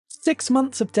6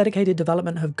 months of dedicated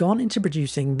development have gone into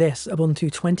producing this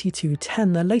Ubuntu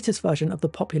 22.10, the latest version of the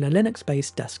popular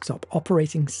Linux-based desktop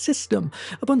operating system.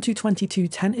 Ubuntu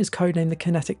 22.10 is codenamed the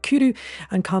Kinetic Kudu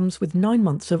and comes with 9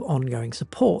 months of ongoing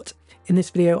support. In this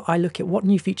video, I look at what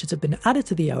new features have been added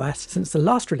to the OS since the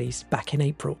last release back in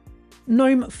April.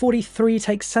 GNOME 43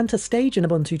 takes centre stage in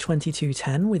Ubuntu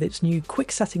 22.10 with its new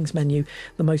Quick Settings menu,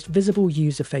 the most visible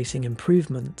user-facing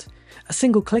improvement. A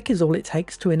single click is all it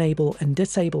takes to enable and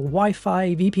disable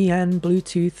Wi-Fi, VPN,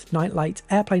 Bluetooth, Nightlight,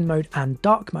 Airplane mode and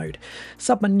Dark mode.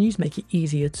 Submenus make it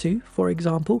easier to, for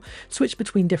example, switch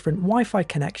between different Wi-Fi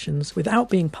connections without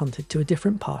being punted to a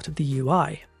different part of the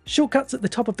UI. Shortcuts at the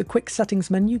top of the Quick Settings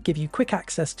menu give you quick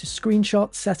access to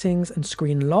screenshot, settings and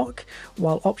screen lock,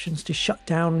 while options to shut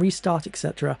down, restart,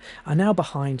 etc. are now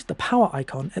behind the power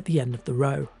icon at the end of the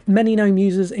row. Many GNOME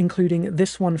users, including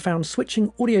this one, found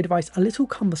switching audio device a little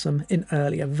cumbersome in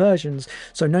earlier versions,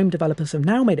 so GNOME developers have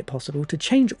now made it possible to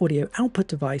change audio output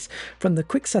device from the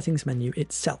Quick Settings menu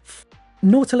itself.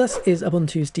 Nautilus is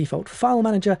Ubuntu's default file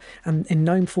manager, and in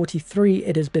GNOME 43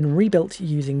 it has been rebuilt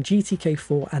using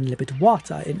GTK4 and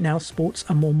libadwaita. It now sports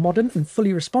a more modern and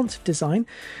fully responsive design,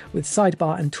 with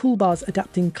sidebar and toolbars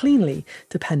adapting cleanly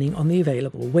depending on the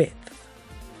available width.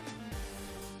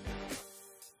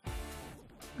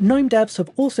 GNOME devs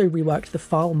have also reworked the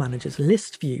file manager's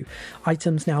list view.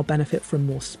 Items now benefit from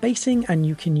more spacing, and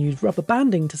you can use rubber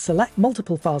banding to select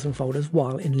multiple files and folders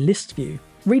while in list view.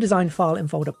 Redesigned file and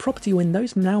folder property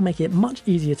windows now make it much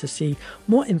easier to see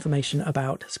more information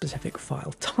about specific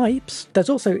file types. There's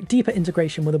also deeper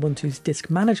integration with Ubuntu's disk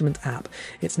management app.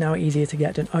 It's now easier to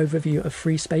get an overview of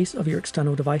free space of your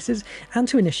external devices and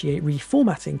to initiate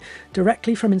reformatting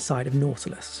directly from inside of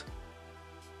Nautilus.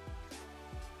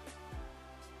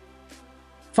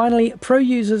 Finally, Pro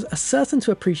users are certain to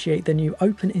appreciate the new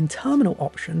Open in Terminal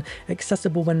option,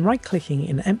 accessible when right-clicking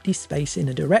in empty space in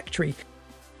a directory.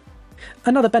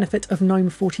 Another benefit of GNOME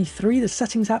 43, the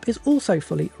Settings app is also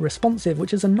fully responsive,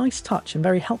 which is a nice touch and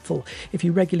very helpful if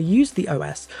you regularly use the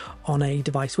OS on a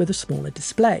device with a smaller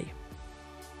display.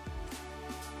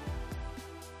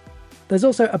 There's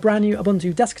also a brand new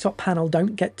Ubuntu desktop panel.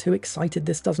 Don't get too excited,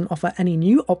 this doesn't offer any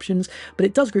new options, but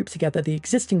it does group together the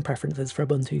existing preferences for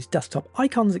Ubuntu's desktop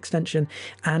icons extension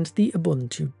and the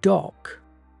Ubuntu dock.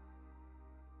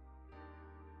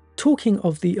 Talking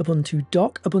of the Ubuntu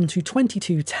dock, Ubuntu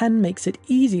 22.10 makes it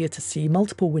easier to see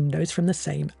multiple windows from the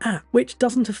same app, which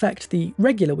doesn't affect the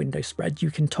regular window spread you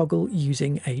can toggle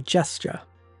using a gesture.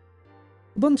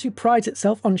 Ubuntu prides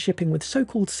itself on shipping with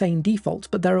so-called sane defaults,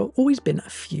 but there have always been a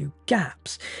few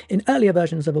gaps. In earlier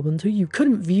versions of Ubuntu, you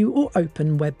couldn't view or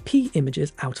open WebP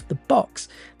images out of the box.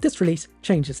 This release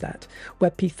changes that.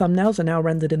 WebP thumbnails are now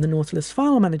rendered in the Nautilus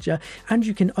file manager, and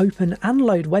you can open and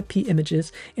load WebP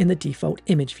images in the default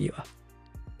image viewer.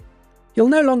 You'll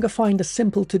no longer find a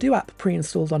simple to-do app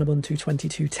pre-installed on Ubuntu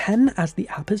 22.10 as the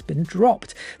app has been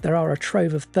dropped. There are a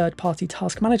trove of third-party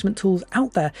task management tools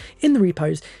out there in the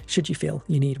repos should you feel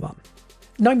you need one.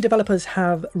 GNOME developers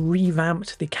have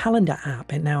revamped the calendar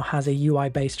app. It now has a UI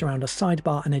based around a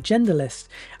sidebar and agenda list,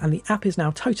 and the app is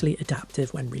now totally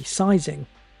adaptive when resizing.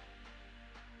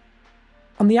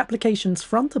 On the applications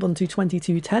front, Ubuntu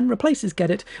 22.10 replaces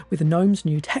Gedit with GNOME's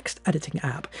new text editing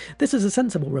app. This is a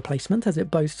sensible replacement as it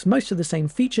boasts most of the same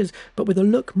features, but with a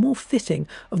look more fitting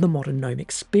of the modern GNOME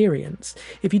experience.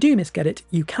 If you do miss Gedit,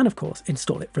 you can of course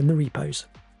install it from the repos.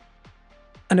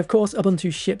 And of course,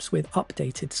 Ubuntu ships with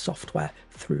updated software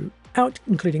throughout,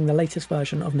 including the latest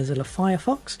version of Mozilla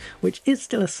Firefox, which is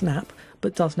still a snap,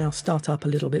 but does now start up a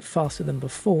little bit faster than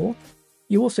before.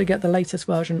 You also get the latest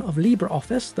version of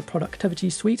LibreOffice, the productivity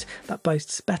suite that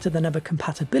boasts better than ever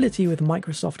compatibility with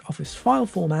Microsoft Office file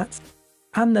formats.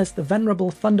 And there's the venerable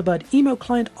Thunderbird email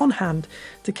client on hand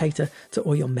to cater to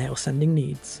all your mail sending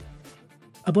needs.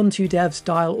 Ubuntu devs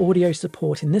dial audio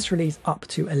support in this release up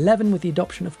to 11 with the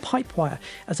adoption of Pipewire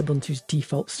as Ubuntu's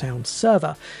default sound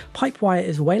server. Pipewire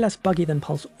is way less buggy than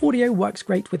Pulse Audio, works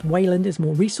great with Wayland, is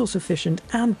more resource efficient,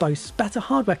 and boasts better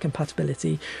hardware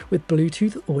compatibility with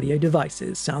Bluetooth audio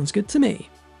devices. Sounds good to me.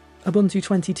 Ubuntu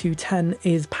 22.10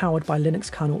 is powered by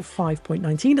Linux kernel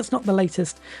 5.19. It's not the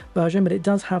latest version, but it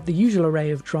does have the usual array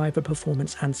of driver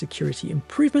performance and security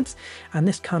improvements, and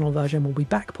this kernel version will be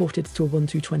backported to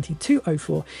Ubuntu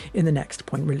 22.04 in the next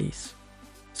point release.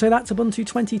 So that's Ubuntu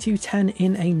 22.10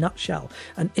 in a nutshell,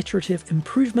 an iterative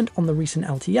improvement on the recent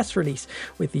LTS release,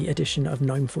 with the addition of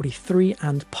GNOME 43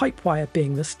 and Pipewire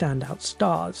being the standout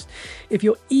stars. If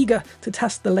you're eager to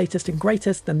test the latest and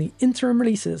greatest, then the interim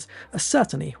releases are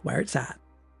certainly where it's at.